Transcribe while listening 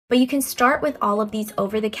But you can start with all of these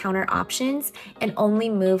over-the-counter options and only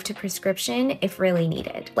move to prescription if really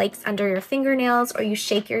needed. Flakes under your fingernails, or you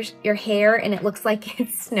shake your hair and it looks like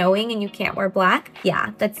it's snowing and you can't wear black.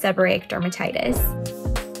 Yeah, that's seborrheic dermatitis.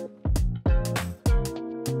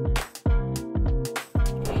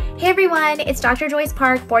 Hey everyone, it's Dr. Joyce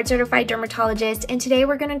Park, board certified dermatologist, and today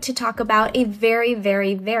we're going to talk about a very,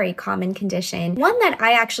 very, very common condition, one that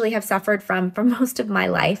I actually have suffered from for most of my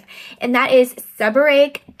life, and that is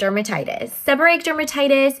seborrheic dermatitis. Seborrheic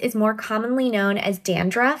dermatitis is more commonly known as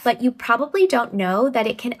dandruff, but you probably don't know that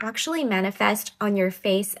it can actually manifest on your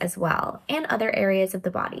face as well, and other areas of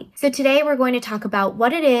the body. So today we're going to talk about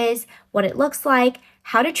what it is, what it looks like,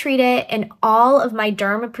 how to treat it, and all of my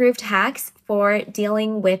derm-approved hacks for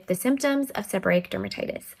dealing with the symptoms of seborrheic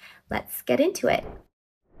dermatitis. Let's get into it.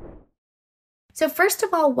 So first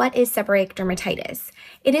of all, what is seborrheic dermatitis?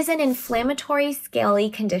 It is an inflammatory scaly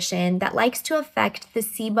condition that likes to affect the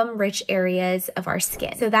sebum-rich areas of our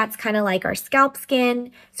skin. So that's kind of like our scalp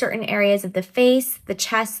skin, certain areas of the face, the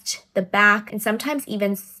chest, the back, and sometimes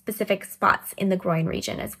even specific spots in the groin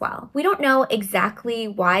region as well. We don't know exactly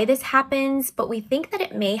why this happens, but we think that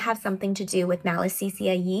it may have something to do with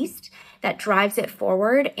Malassezia yeast that drives it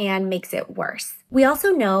forward and makes it worse. We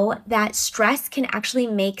also know that stress can actually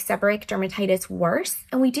make seborrheic dermatitis worse,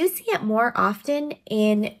 and we do see it more often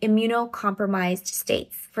in immunocompromised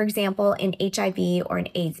states, for example, in HIV or in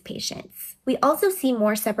AIDS patients. We also see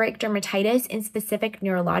more seborrheic dermatitis in specific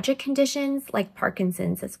neurologic conditions like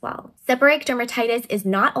Parkinson's as well. Seborrheic dermatitis is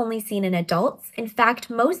not only seen in adults. In fact,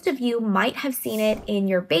 most of you might have seen it in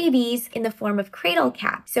your babies in the form of cradle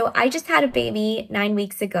cap. So I just had a baby 9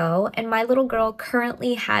 weeks ago, and my little girl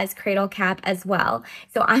currently has cradle cap as well.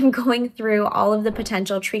 So I'm going through all of the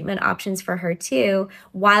potential treatment options for her too,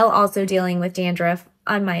 while also dealing with dandruff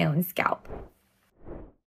on my own scalp.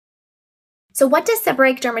 So what does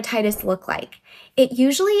seborrheic dermatitis look like? It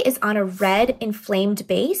usually is on a red inflamed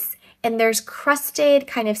base, and there's crusted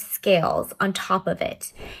kind of scales on top of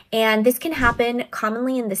it. And this can happen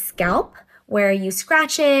commonly in the scalp, where you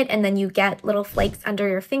scratch it and then you get little flakes under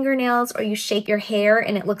your fingernails, or you shake your hair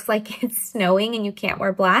and it looks like it's snowing and you can't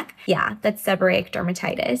wear black. Yeah, that's seborrheic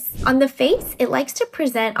dermatitis. On the face, it likes to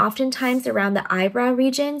present oftentimes around the eyebrow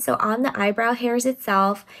region, so on the eyebrow hairs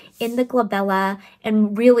itself, in the glabella,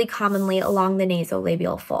 and really commonly along the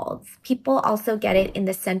nasolabial folds. People also get it in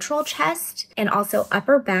the central chest and also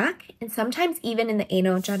upper back, and sometimes even in the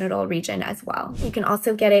anogenital region as well. You can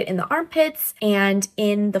also get it in the armpits and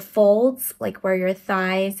in the folds, like where your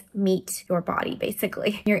thighs meet your body,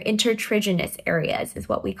 basically. Your intertriginous areas is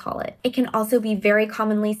what we call it. It can also be very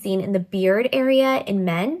commonly seen in the beard area in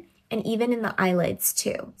men, and even in the eyelids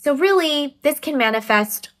too. So really, this can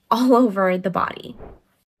manifest all over the body.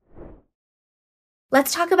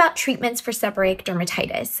 Let's talk about treatments for seborrheic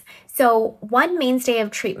dermatitis. So one mainstay of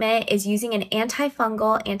treatment is using an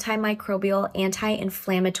antifungal, antimicrobial,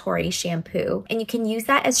 anti-inflammatory shampoo. And you can use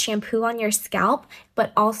that as shampoo on your scalp,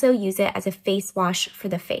 but also use it as a face wash for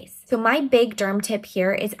the face. So my big derm tip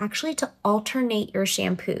here is actually to alternate your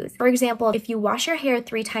shampoos. For example, if you wash your hair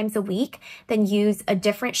 3 times a week, then use a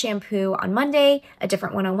different shampoo on Monday, a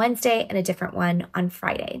different one on Wednesday, and a different one on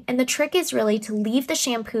Friday. And the trick is really to leave the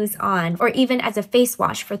shampoos on, or even as a face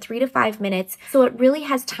wash for 3 to 5 minutes, so it really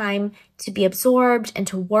has time to be absorbed and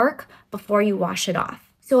to work before you wash it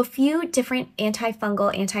off. So a few different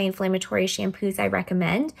antifungal, anti-inflammatory shampoos I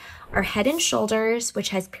recommend are Head & Shoulders, which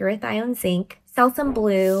has pyrithione zinc, Selsum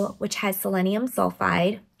Blue, which has selenium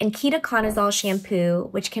sulfide, and ketoconazole shampoo,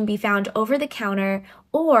 which can be found over the counter,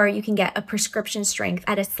 or you can get a prescription strength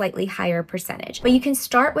at a slightly higher percentage. But you can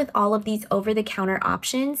start with all of these over-the-counter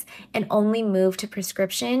options and only move to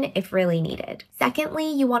prescription if really needed. Secondly,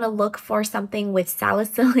 you want to look for something with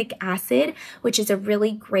salicylic acid, which is a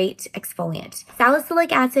really great exfoliant.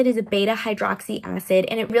 Salicylic acid is a beta-hydroxy acid,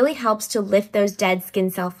 and it really helps to lift those dead skin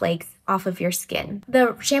cell flakes off of your skin.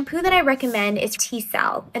 The shampoo that I recommend is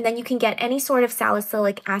T-Sal, and then you can get any sort of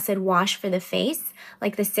salicylic acid wash for the face,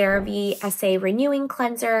 like the CeraVe SA Renewing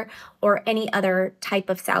Cleanser or any other type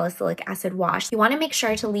of salicylic acid wash. You want to make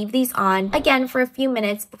sure to leave these on, again, for a few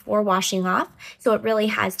minutes before washing off, so it really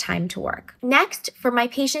has time to work. Next, for my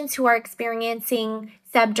patients who are experiencing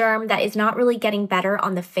sebderm that is not really getting better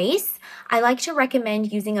on the face, I like to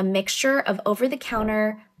recommend using a mixture of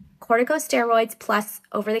over-the-counter corticosteroids plus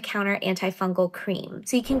over-the-counter antifungal cream.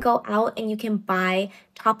 So you can go out and you can buy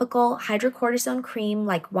topical hydrocortisone cream,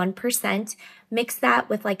 like 1%. Mix that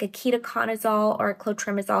with like a ketoconazole or a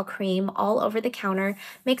clotrimazole cream all over the counter.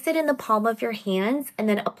 Mix it in the palm of your hands and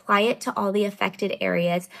then apply it to all the affected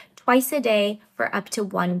areas twice a day for up to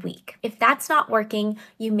 1 week. If that's not working,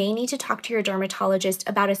 you may need to talk to your dermatologist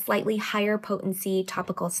about a slightly higher potency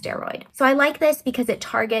topical steroid. So I like this because it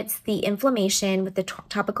targets the inflammation with the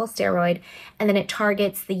topical steroid, and then it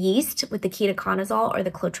targets the yeast with the ketoconazole or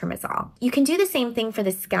the clotrimazole. You can do the same thing for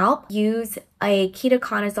the scalp. Use a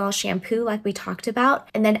ketoconazole shampoo like we talked about,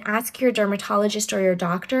 and then ask your dermatologist or your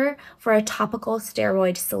doctor for a topical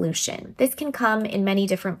steroid solution. This can come in many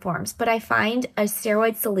different forms, but I find a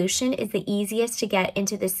steroid solution is the easiest to get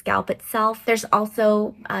into the scalp itself. There's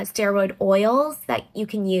also steroid oils that you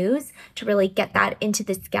can use to really get that into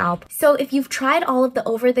the scalp. So if you've tried all of the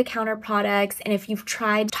over-the-counter products, and if you've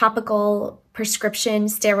tried topical prescription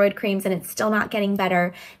steroid creams and it's still not getting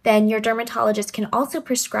better, then your dermatologist can also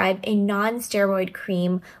prescribe a non-steroid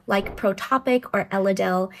cream like Protopic or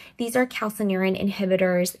Elidel. These are calcineurin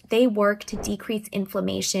inhibitors. They work to decrease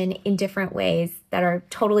inflammation in different ways that are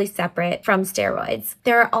totally separate from steroids.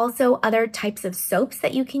 There are also other types of soaps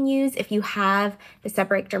that you can use if you have the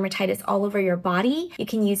seborrheic dermatitis all over your body. You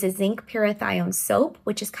can use a zinc parathione soap,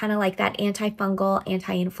 which is kind of like that antifungal,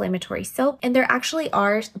 anti-inflammatory soap. And there actually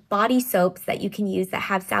are body soaps that you can use that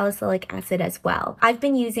have salicylic acid as well. I've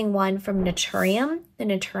been using one from Naturium, the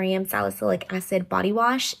Naturium salicylic acid body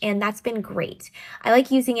wash, and that's been great. I like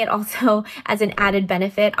using it also as an added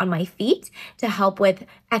benefit on my feet to help with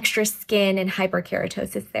extra skin and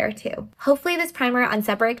hyperkeratosis there too. Hopefully this primer on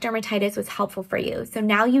seborrheic dermatitis was helpful for you. So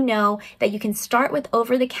now you know that you can start with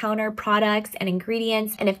over-the-counter products and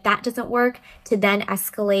ingredients, and if that doesn't work, to then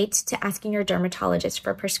escalate to asking your dermatologist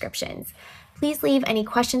for prescriptions. Please leave any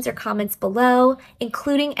questions or comments below,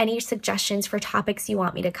 including any suggestions for topics you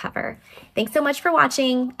want me to cover. Thanks so much for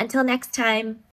watching. Until next time.